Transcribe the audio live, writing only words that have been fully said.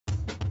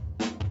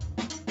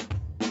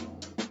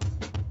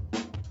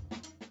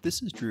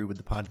This is Drew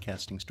with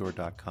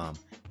thepodcastingstore.com,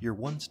 your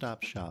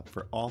one-stop shop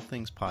for all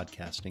things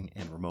podcasting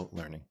and remote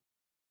learning.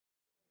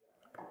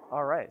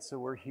 All right, so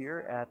we're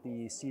here at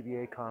the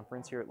CBA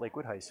conference here at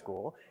Lakewood High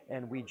School,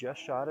 and we just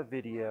shot a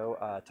video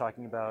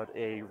talking about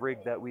a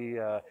rig that we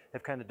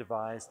have kind of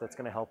devised that's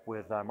going to help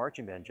with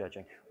marching band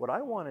judging. What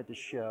I wanted to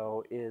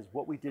show is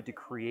what we did to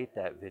create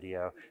that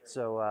video.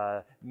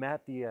 So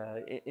Matt,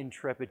 the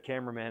intrepid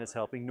cameraman, is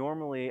helping.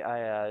 Normally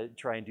I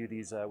try and do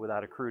these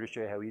without a crew to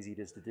show you how easy it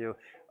is to do.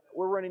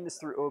 We're running this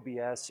through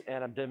OBS,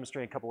 and I'm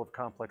demonstrating a couple of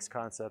complex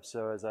concepts.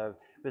 So as I've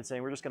been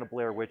saying, we're just going to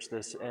Blair Witch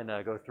this and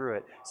go through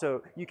it.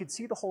 So you can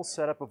see the whole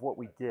setup of what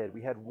we did.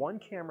 We had one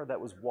camera that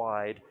was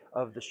wide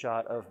of the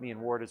shot of me and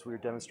Ward as we were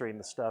demonstrating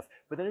the stuff.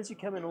 But then as you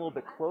come in a little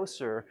bit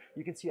closer,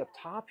 you can see up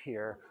top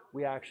here,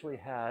 we actually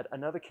had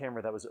another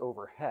camera that was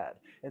overhead.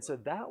 And so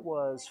that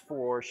was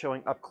for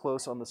showing up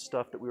close on the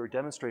stuff that we were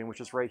demonstrating,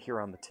 which is right here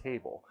on the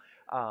table.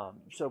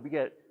 So we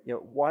get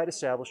wide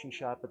establishing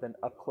shot, but then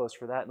up close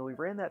for that. And we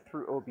ran that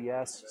through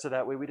OBS, so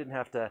that way we didn't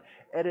have to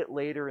edit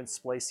later and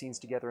splice scenes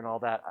together and all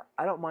that.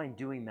 I don't mind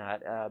doing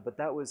that, but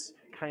that was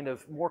kind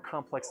of more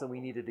complex than we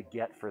needed to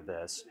get for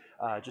this.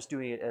 Just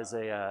doing it as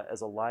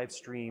a live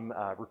stream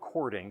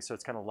recording, so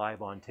it's kind of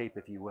live on tape,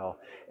 if you will.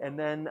 And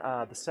then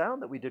the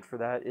sound that we did for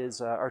that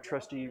is our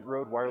trusty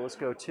Rode Wireless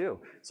Go 2.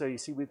 So you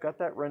see we've got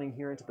that running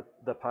here into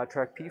the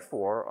PodTrack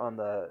P4 on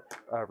the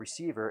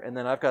receiver, and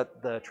then I've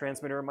got the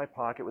transmitter in my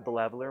pocket with the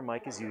lavalier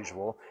mic as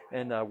usual,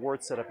 and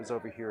Ward's setup is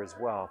over here as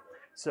well.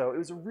 So it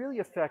was a really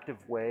effective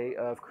way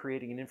of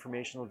creating an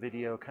informational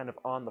video kind of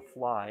on the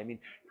fly. I mean,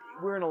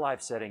 we're in a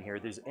live setting here.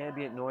 There's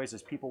ambient noise,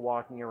 there's people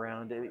walking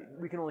around.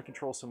 We can only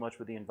control so much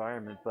with the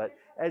environment, but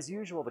as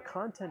usual, the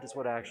content is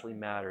what actually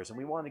matters, and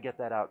we want to get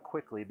that out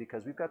quickly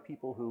because we've got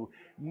people who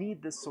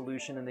need this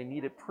solution and they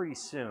need it pretty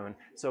soon.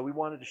 So we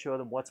wanted to show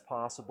them what's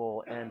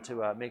possible and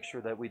to make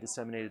sure that we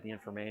disseminated the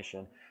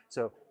information.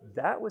 So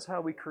that was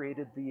how we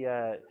created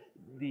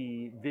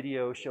the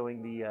video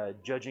showing the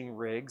judging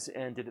rigs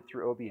and did it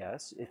through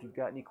OBS. If you've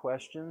got any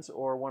questions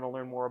or want to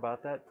learn more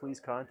about that, please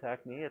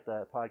contact me at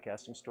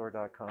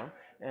thepodcastingstore.com,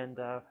 and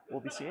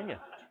we'll be seeing you.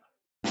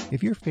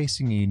 If you're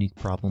facing a unique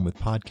problem with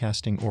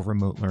podcasting or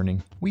remote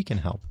learning, we can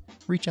help.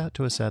 Reach out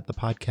to us at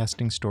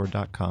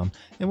thepodcastingstore.com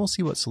and we'll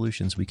see what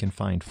solutions we can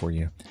find for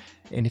you.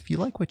 And if you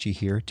like what you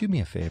hear, do me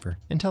a favor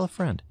and tell a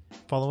friend.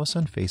 Follow us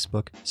on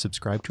Facebook,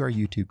 subscribe to our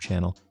YouTube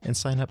channel, and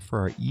sign up for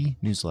our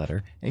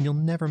e-newsletter, and you'll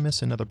never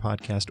miss another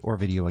podcast or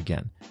video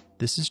again.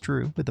 This is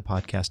Drew with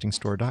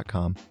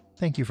thepodcastingstore.com.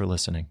 Thank you for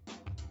listening.